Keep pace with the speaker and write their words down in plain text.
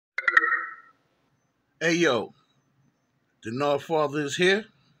Hey yo, the North Father is here.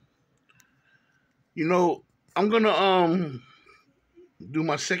 You know, I'm gonna do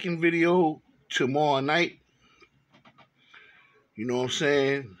my second video tomorrow night. You know what I'm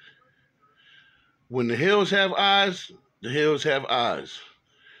saying? When the hills have eyes, the hills have eyes.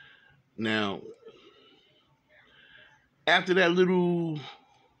 Now, after that little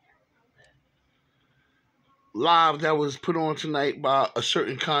live that was put on tonight by a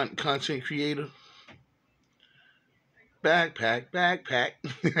certain content creator, backpack.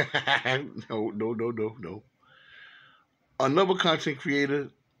 No. Another content creator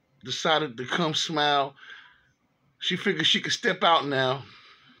decided to come smile. She figured she could step out now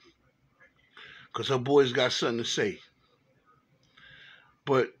because her boys got something to say.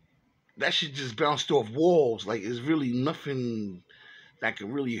 But that shit just bounced off walls. Like, it's really nothing that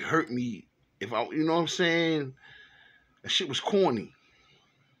could really hurt me if I, you know what I'm saying? That shit was corny.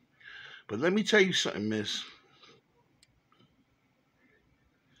 But let me tell you something, miss.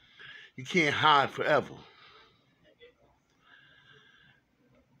 You can't hide forever.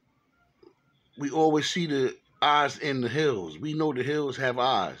 We always see the eyes in the hills. We know the hills have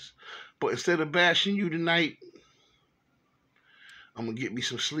eyes. But instead of bashing you tonight, I'm going to get me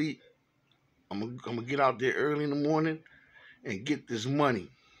some sleep. I'm gonna get out there early in the morning and get this money.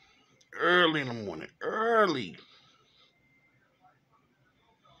 Early in the morning. Early.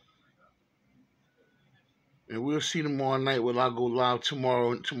 And we'll see tomorrow night when I go live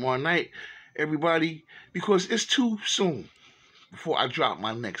tomorrow night, everybody, because it's too soon before I drop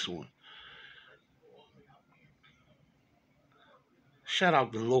my next one. Shout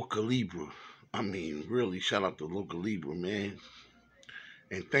out to Local Libra. I mean, really, shout out to Local Libra, man.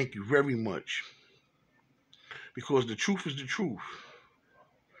 And thank you very much. Because the truth is the truth.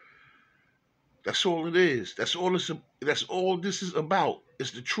 That's all it is. That's all this is about.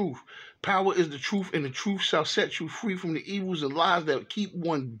 It's the truth. Power is the truth, and the truth shall set you free from the evils and lies that keep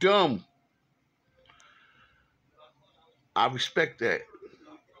one dumb. I respect that.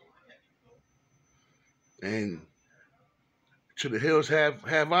 And to the hills have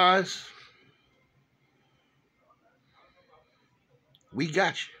eyes, we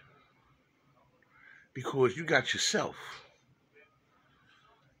got you. Because you got yourself.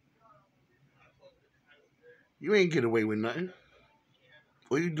 You ain't get away with nothing.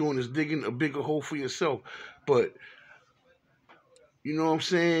 All you doing is digging a bigger hole for yourself. But, you know what I'm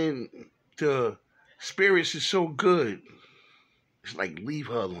saying? The spirits is so good. It's like, leave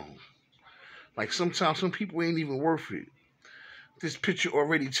her alone. Like, sometimes some people ain't even worth it. This picture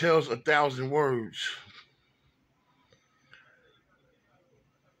already tells 1,000 words.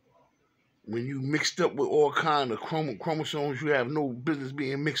 When you mixed up with all kind of chromosomes you have no business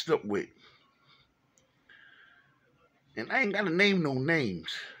being mixed up with. And I ain't got to name no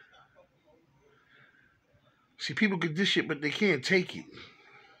names. See, people get this shit, but they can't take it.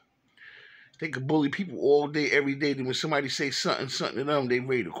 They could bully people all day, every day. Then when somebody say something to them, they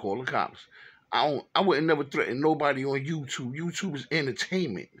ready to call the cops. I wouldn't never threaten nobody on YouTube. YouTube is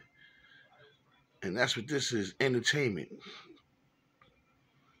entertainment. And that's what this is, entertainment.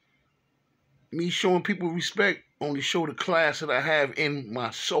 Me showing people respect only show the class that I have in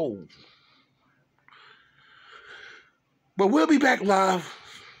my soul. But we'll be back live.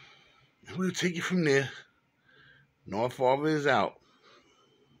 And we'll take it from there. North Father is out.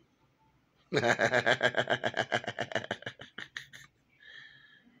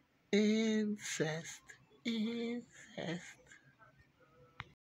 Incest.